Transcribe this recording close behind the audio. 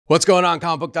What's going on,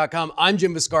 comicbook.com? I'm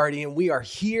Jim Viscardi, and we are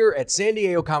here at San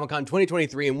Diego Comic-Con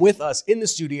 2023, and with us in the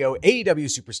studio, AEW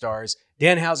superstars,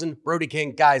 Danhausen, Brody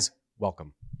King. Guys,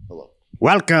 welcome. Hello.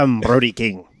 Welcome, Brody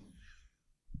King.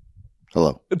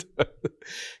 Hello.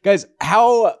 Guys,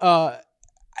 how I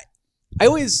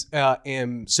always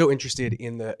am so interested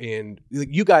in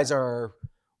you guys are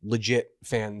legit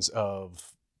fans of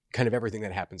kind of everything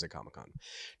that happens at Comic-Con.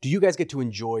 Do you guys get to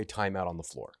enjoy time out on the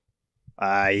floor?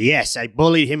 Yes, I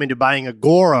bullied him into buying a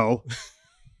Goro.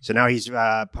 So now he's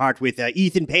part with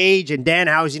Ethan Page and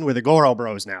Danhausen. We're the Goro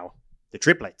Bros now. The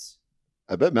triplets.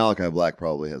 I bet Malachi Black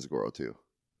probably has a Goro too.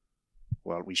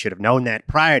 Well, we should have known that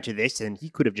prior to this, and he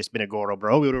could have just been a Goro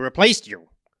Bro. We would have replaced you.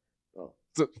 Oh.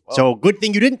 So good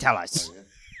thing you didn't tell us. Oh,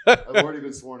 yeah. I've already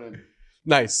been sworn in.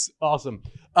 Nice. Awesome.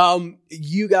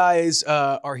 You guys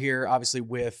are here, obviously,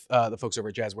 with the folks over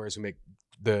at Jazzwares who make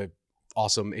the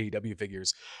awesome AEW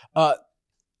figures.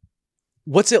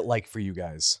 What's it like for you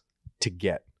guys to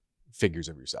get figures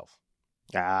of yourself?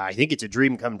 I think it's a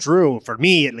dream come true, for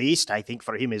me at least. I think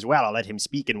for him as well. I'll let him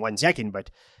speak in 1 second,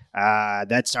 but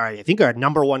that's I think our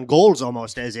number one goals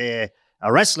almost as a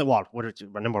wrestler. Well,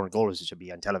 our number one goal is to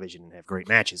be on television and have great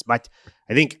matches. But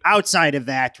I think outside of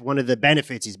that, one of the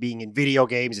benefits is being in video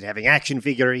games and having action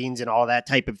figurines and all that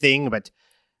type of thing. But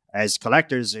as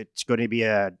collectors, it's going to be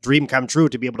a dream come true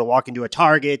to be able to walk into a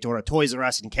Target or a Toys R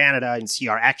Us in Canada and see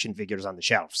our action figures on the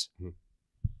shelves.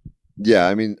 Yeah,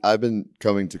 I mean, I've been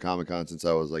coming to Comic-Con since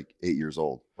I was like 8 years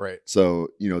old. Right.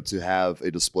 So, to have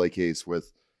a display case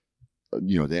with,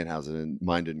 Danhausen, and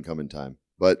mine didn't come in time.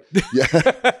 But, yeah.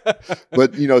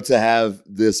 But, to have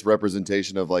this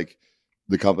representation of like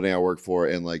the company I work for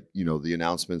and like, the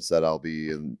announcements that I'll be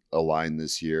in a line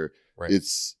this year. Right.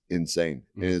 It's insane.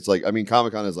 Mm-hmm. And it's like, I mean,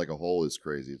 Comic-Con as like a whole is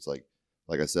crazy. It's like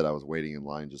I said, I was waiting in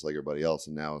line just like everybody else.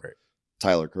 And now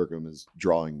Tyler Kirkham is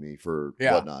drawing me for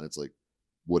whatnot. It's like,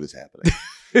 what is happening?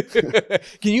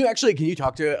 Can you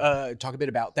talk a bit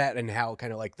about that and how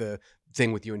kind of like the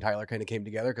thing with you and Tyler kind of came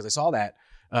together? Because I saw that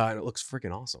and it looks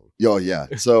freaking awesome. Oh, yeah.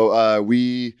 So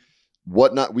we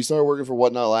started working for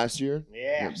Whatnot last year.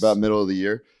 Yes. About middle of the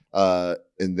year.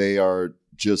 And they are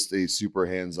just a super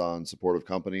hands-on supportive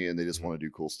company, and they just want to do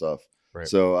cool stuff. Right.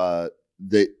 So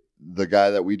the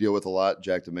guy that we deal with a lot,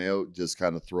 Jack DeMeo, just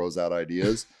kind of throws out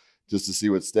ideas just to see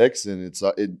what sticks. And it's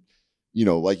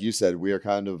like you said, we are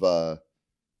kind of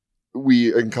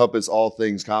we encompass all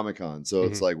things Comic-Con. So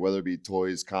it's like whether it be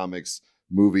toys, comics,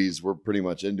 movies, we're pretty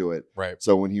much into it. Right.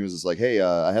 So when he was just like, "Hey,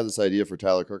 I have this idea for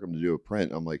Tyler Kirkham to do a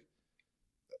print," I'm like,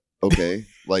 "Okay,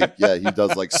 like yeah, he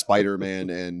does like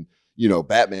Spider-Man and."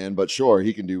 Batman, but sure,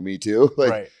 he can do me too.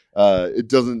 Like, it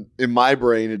doesn't, in my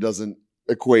brain, it doesn't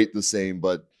equate the same,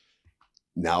 but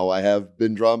now I have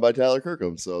been drawn by Tyler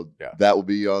Kirkham. So that will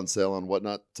be on sale on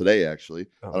Whatnot today, actually.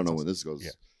 I don't know when this goes. Yeah.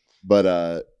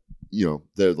 But,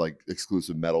 they're like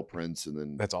exclusive metal prints. And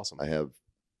then that's awesome. I have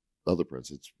other prints.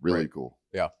 It's really cool.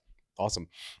 Yeah. Awesome.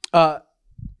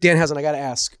 Danhausen, I got to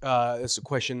ask, this is a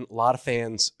question a lot of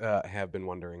fans have been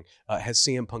wondering. Has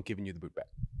CM Punk given you the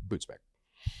boots back?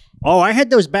 Oh, I had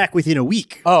those back within a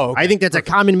week. Oh, okay. I think that's a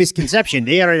common misconception.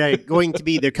 They are going to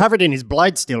be, they're covered in his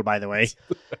blood still, by the way.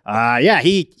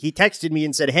 He texted me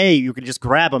and said, "Hey, you can just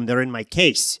grab them. They're in my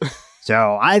case."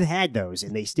 So I've had those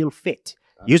and they still fit.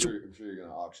 I'm sure you're going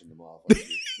to auction them off.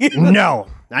 No,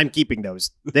 I'm keeping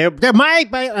those. They're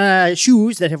my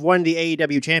shoes that have won the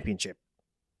AEW championship.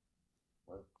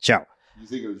 What? So. You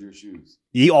think it was your shoes?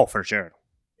 Oh, for sure.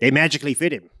 They magically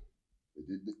fit him.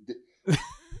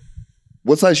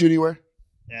 What size shoe do you wear?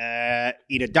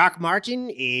 In a Doc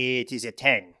Martin, it is a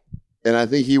 10. And I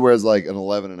think he wears like an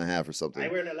 11.5 or something. I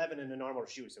wear an 11 in a normal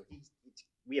shoe, so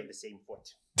we have the same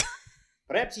foot.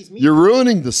 Perhaps he's me. You're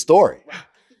ruining the story.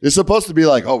 It's supposed to be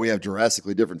like, oh, we have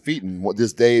drastically different feet, and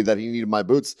this day that he needed my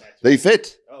boots, they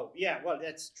fit. Oh, yeah, well,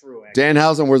 that's true, actually.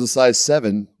 Danhausen wears a size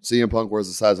 7. CM Punk wears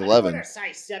a size 11. I wear a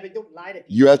size 7. Don't lie to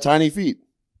people. You have tiny feet.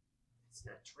 It's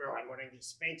not true. I'm wearing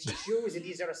these fancy shoes, and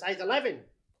these are a size 11.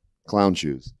 Clown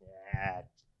shoes. Yeah.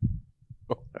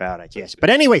 Well, yes.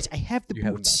 But anyways, I have the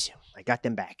boots. I got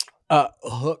them back.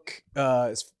 Hook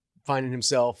is finding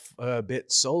himself a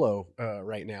bit solo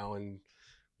right now and,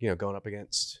 going up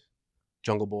against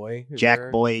Jungle Boy.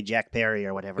 Jack Perry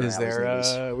or whatever. Is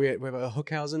there, we have a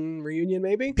Hookhausen reunion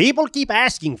maybe? People keep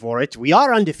asking for it. We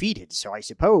are undefeated, so I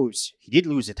suppose he did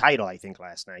lose the title, I think,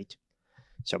 last night.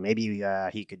 So maybe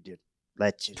he could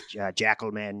let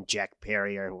Jackalman, Jack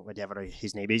Perry, or whatever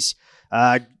his name is,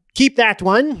 keep that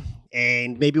one,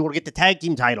 and maybe we'll get the tag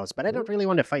team titles. But I don't really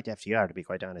want to fight FTR, to be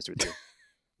quite honest with you.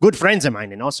 good friends of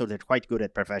mine, and also they're quite good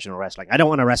at professional wrestling. I don't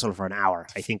want to wrestle for an hour.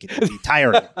 I think it would be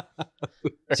tiring.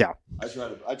 So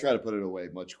I try to put it away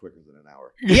much quicker than an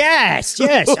hour. yes.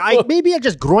 Maybe I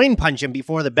just groin punch him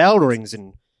before the bell rings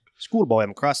and schoolboy him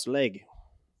across the leg.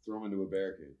 Throw him into a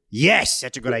barricade. Yes,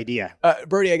 that's a good idea.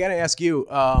 Brody, I got to ask you,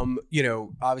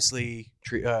 obviously,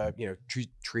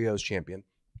 trios champion.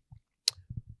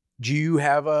 Do you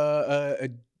have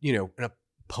an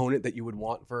opponent that you would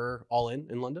want for All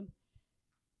In London?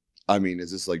 I mean,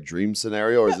 is this like dream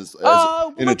scenario or is this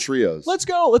in a trios? Let's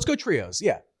go trios.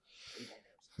 Yeah.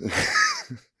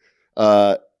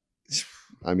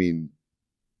 I mean,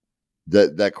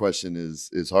 that question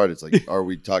is hard. It's like, are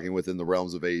we talking within the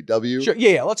realms of AEW? Sure.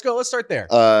 Yeah. Let's go. Let's start there.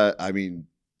 I mean,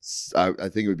 I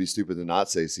think it would be stupid to not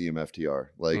say CMFTR.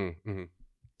 Like,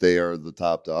 they are the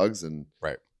top dogs, and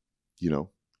right.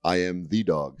 I am the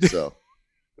dog. So,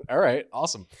 all right,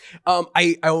 awesome.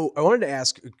 I wanted to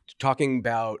ask, talking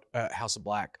about House of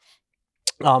Black,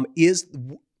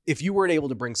 if you weren't able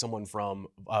to bring someone from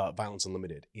Violence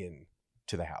Unlimited in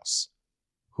to the house,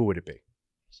 who would it be?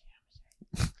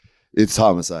 It's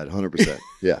Homicide, 100%.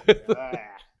 Yeah.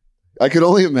 I could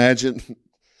only imagine.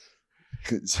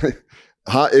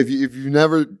 If you've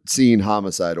never seen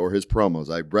Homicide or his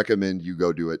promos, I recommend you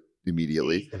go do it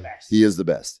immediately. He is the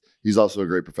best. He's also a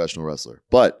great professional wrestler.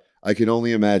 But I can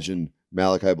only imagine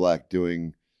Malachi Black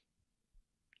doing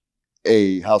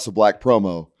a House of Black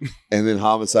promo and then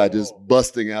Homicide just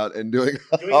busting out and doing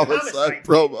a Homicide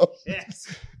promo.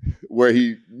 Yes. Where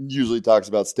he usually talks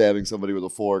about stabbing somebody with a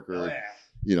fork or,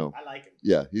 I like him.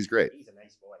 Yeah, he's great. He's a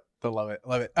nice boy. I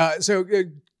love it. So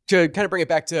to kind of bring it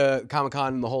back to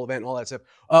Comic-Con and the whole event and all that stuff,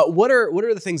 what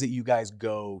are the things that you guys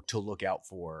go to look out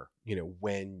for,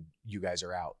 when you guys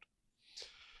are out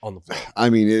on the floor?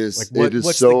 I mean, what's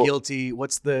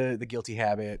the guilty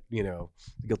habit, the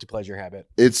guilty pleasure habit?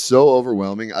 It's so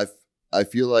overwhelming. I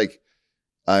feel like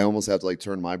I almost have to like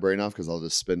turn my brain off because I'll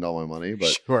just spend all my money.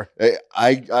 But sure.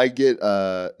 I get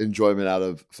enjoyment out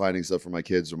of finding stuff for my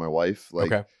kids or my wife.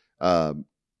 Like, okay.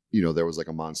 There was like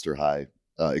a Monster High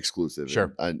exclusive.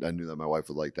 Sure. I knew that my wife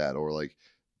would like that, or like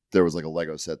there was like a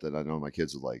Lego set that I know my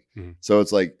kids would like. Mm-hmm. So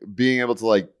it's like being able to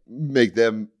like make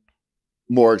them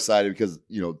more excited because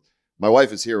my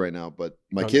wife is here right now, but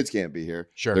my kids can't be here.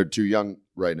 Sure. They're too young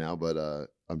right now, but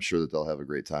I'm sure that they'll have a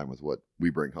great time with what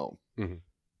we bring home. Mm-hmm.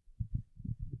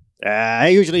 I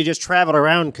usually just travel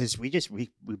around because we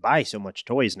buy so much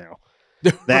toys now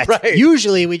that right.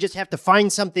 Usually we just have to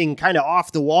find something kind of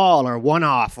off the wall or one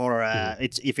off, or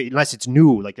unless it's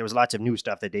new. Like there was lots of new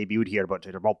stuff that debuted here, but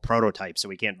they're all prototypes, so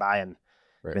we can't buy them,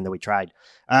 right. Even though we tried.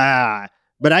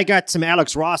 But I got some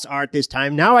Alex Ross art this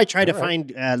time. Now I try to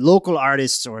find local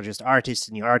artists or just artists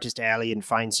in the artist alley and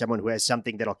find someone who has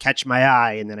something that'll catch my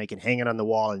eye, and then I can hang it on the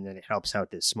wall, and then it helps out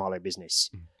this smaller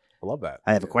business. I love that.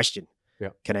 I have a question. Yeah.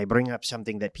 Can I bring up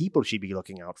something that people should be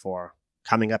looking out for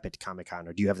coming up at Comic-Con,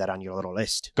 or do you have that on your little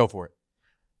list? Go for it.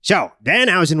 So,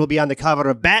 Danhausen will be on the cover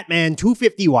of Batman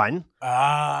 251.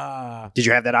 Did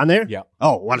you have that on there? Yeah.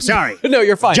 Oh, well, sorry. No,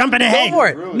 you're fine. Jumping ahead. Go for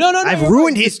it. No. I've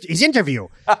ruined his interview.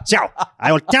 So,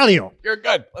 I will tell you. You're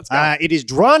good. Let's go. It is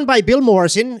drawn by Bill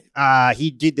Morrison.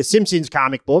 He did the Simpsons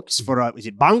comic books for, is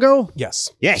it Bongo? Yes.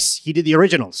 Yes, he did the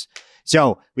originals.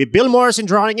 So, with Bill Morrison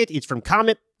drawing it, it's from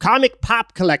Comic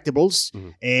Pop Collectibles,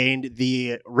 and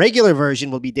the regular version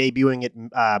will be debuting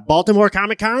at Baltimore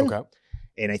Comic-Con. Okay.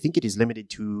 And I think it is limited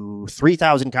to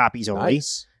 3,000 copies only.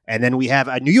 Nice. And then we have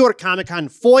a New York Comic-Con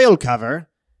foil cover,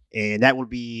 and that will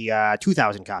be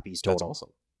 2,000 copies total. That's awesome.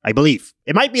 I believe.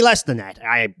 It might be less than that.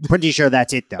 I'm pretty sure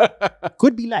that's it, though.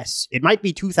 Could be less. It might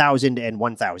be 2,000 and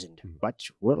 1,000, but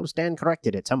we'll stand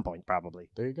corrected at some point, probably.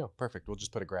 There you go. Perfect. We'll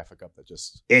just put a graphic up that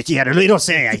just... It'll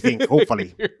say, I think,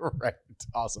 hopefully. Right.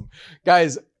 Awesome.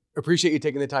 Guys, appreciate you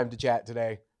taking the time to chat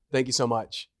today. Thank you so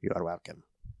much. You are welcome.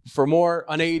 For more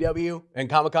on AEW and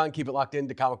Comic-Con, keep it locked in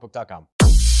to comicbook.com.